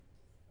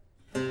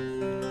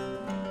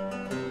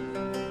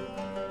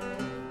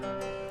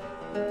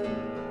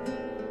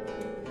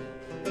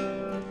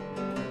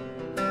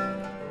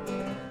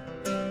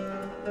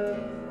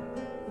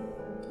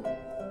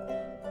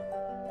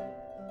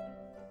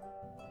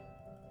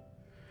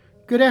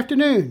Good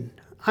afternoon.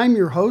 I'm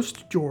your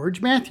host,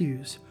 George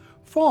Matthews,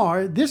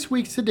 for this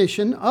week's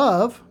edition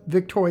of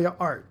Victoria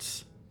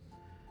Arts.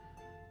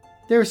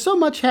 There is so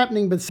much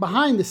happening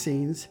behind the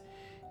scenes,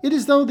 it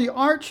is though the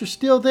arts are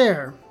still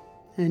there,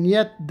 and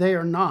yet they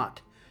are not,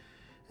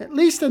 at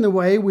least in the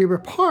way we were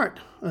part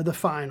of the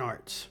fine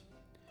arts.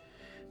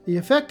 The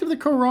effect of the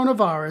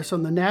coronavirus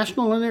on the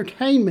national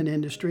entertainment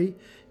industry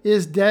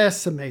is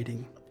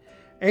decimating.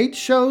 8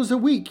 shows a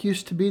week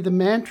used to be the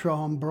mantra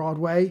on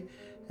Broadway,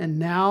 and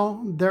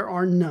now there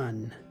are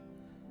none.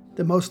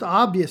 The most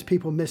obvious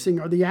people missing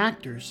are the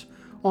actors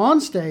on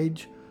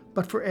stage,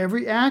 but for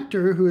every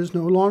actor who is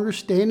no longer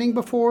standing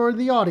before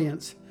the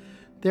audience,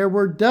 there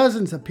were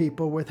dozens of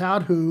people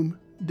without whom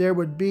there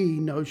would be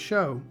no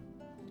show.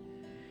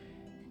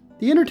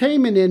 The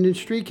entertainment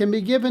industry can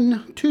be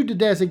given 2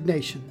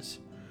 designations: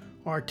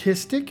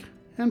 artistic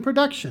and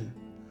production.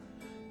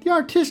 The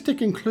artistic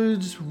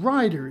includes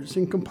writers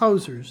and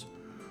composers,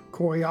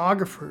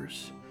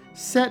 choreographers,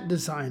 set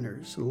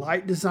designers,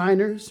 light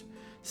designers,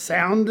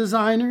 sound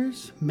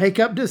designers,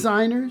 makeup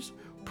designers,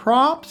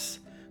 props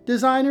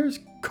designers,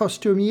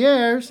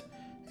 costumiers,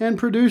 and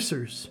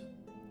producers.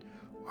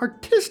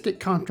 Artistic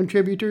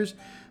contributors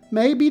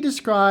may be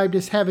described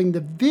as having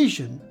the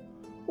vision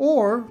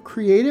or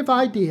creative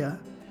idea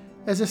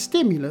as a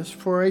stimulus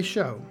for a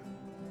show.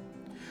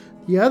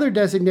 The other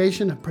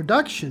designation of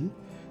production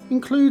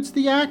includes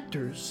the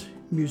actors,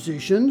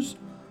 musicians,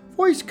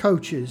 voice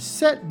coaches,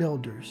 set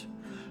builders,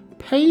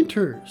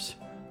 painters,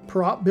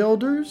 prop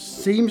builders,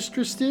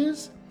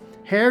 seamstresses,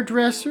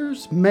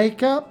 hairdressers,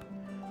 makeup,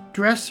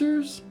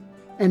 dressers,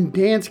 and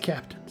dance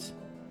captains.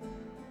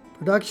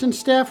 Production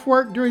staff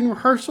work during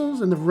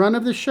rehearsals and the run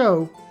of the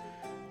show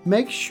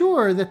make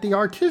sure that the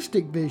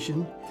artistic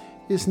vision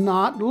is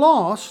not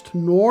lost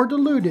nor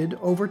diluted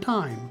over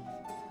time.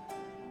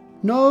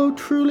 No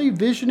truly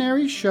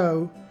visionary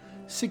show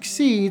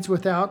succeeds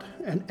without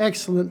an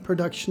excellent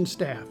production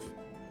staff.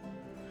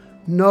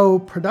 No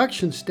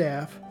production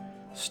staff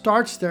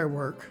starts their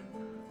work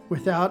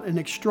without an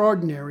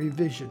extraordinary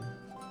vision.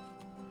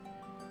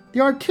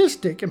 The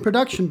artistic and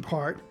production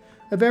part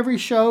of every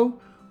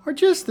show are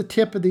just the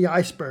tip of the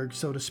iceberg,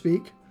 so to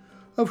speak,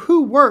 of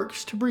who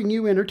works to bring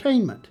you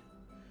entertainment.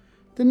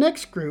 The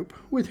next group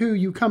with who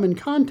you come in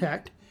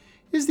contact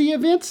is the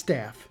event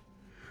staff,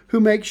 who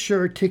makes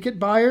sure ticket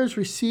buyers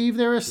receive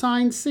their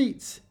assigned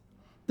seats,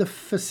 the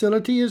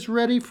facility is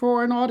ready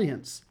for an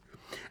audience,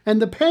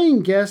 and the paying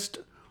guests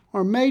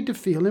are made to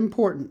feel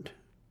important.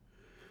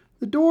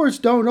 The doors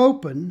don't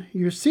open,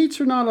 your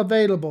seats are not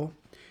available,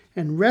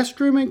 and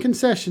restroom and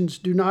concessions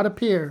do not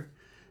appear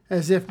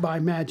as if by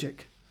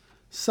magic.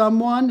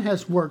 Someone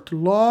has worked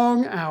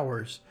long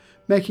hours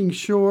making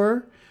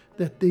sure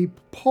that the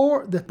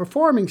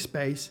performing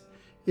space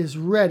is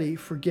ready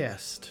for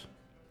guests.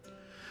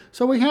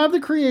 So we have the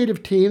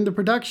creative team, the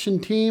production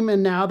team,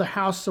 and now the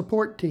house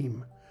support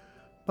team.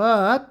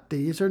 But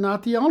these are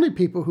not the only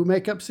people who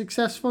make up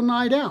successful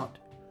night out.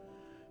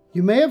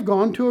 You may have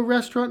gone to a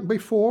restaurant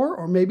before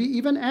or maybe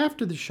even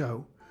after the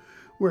show,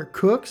 where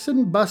cooks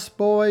and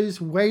busboys,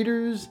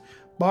 waiters,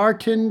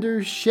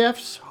 bartenders,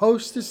 chefs,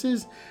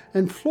 hostesses,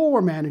 and floor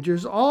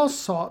managers all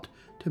sought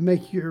to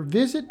make your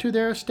visit to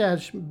their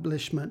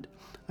establishment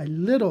a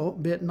little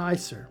bit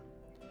nicer.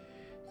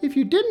 If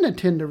you didn't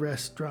attend a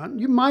restaurant,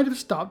 you might have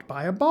stopped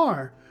by a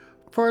bar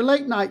for a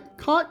late night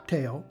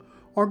cocktail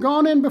or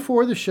gone in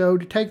before the show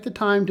to take the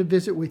time to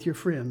visit with your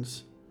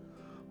friends.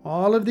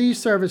 All of these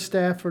service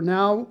staff are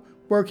now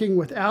working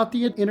without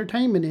the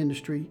entertainment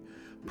industry,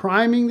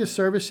 priming the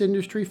service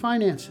industry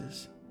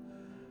finances.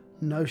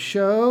 No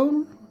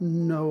show,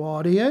 no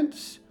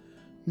audience,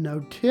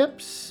 no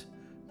tips,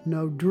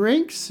 no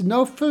drinks,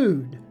 no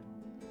food.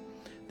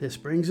 This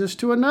brings us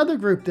to another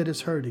group that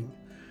is hurting: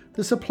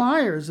 the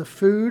suppliers of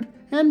food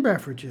and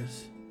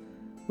beverages.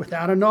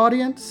 Without an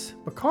audience,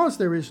 because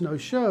there is no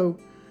show,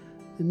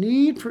 the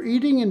need for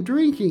eating and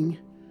drinking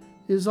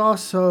is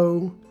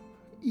also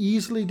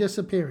easily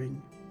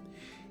disappearing.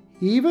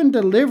 Even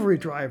delivery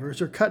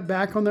drivers are cut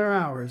back on their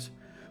hours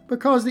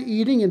because the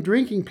eating and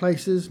drinking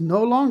places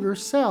no longer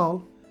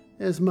sell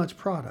as much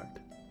product.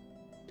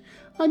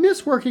 I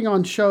miss working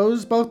on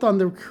shows both on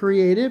the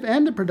creative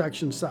and the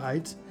production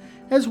sides,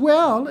 as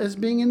well as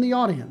being in the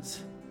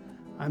audience.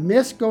 I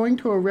miss going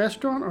to a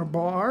restaurant or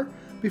bar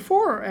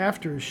before or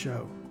after a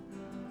show.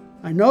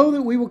 I know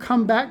that we will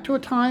come back to a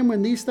time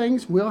when these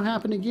things will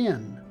happen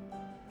again.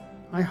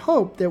 I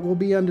hope that we'll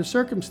be under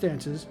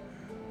circumstances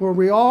where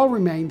we all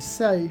remain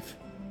safe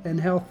and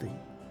healthy.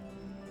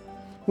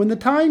 When the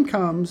time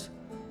comes,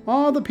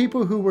 all the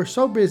people who were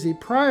so busy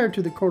prior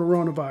to the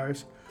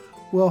coronavirus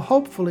will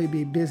hopefully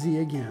be busy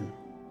again.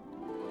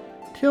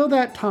 Till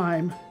that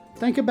time,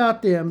 think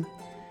about them,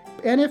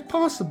 and if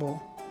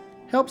possible,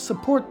 help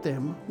support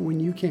them when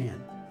you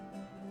can.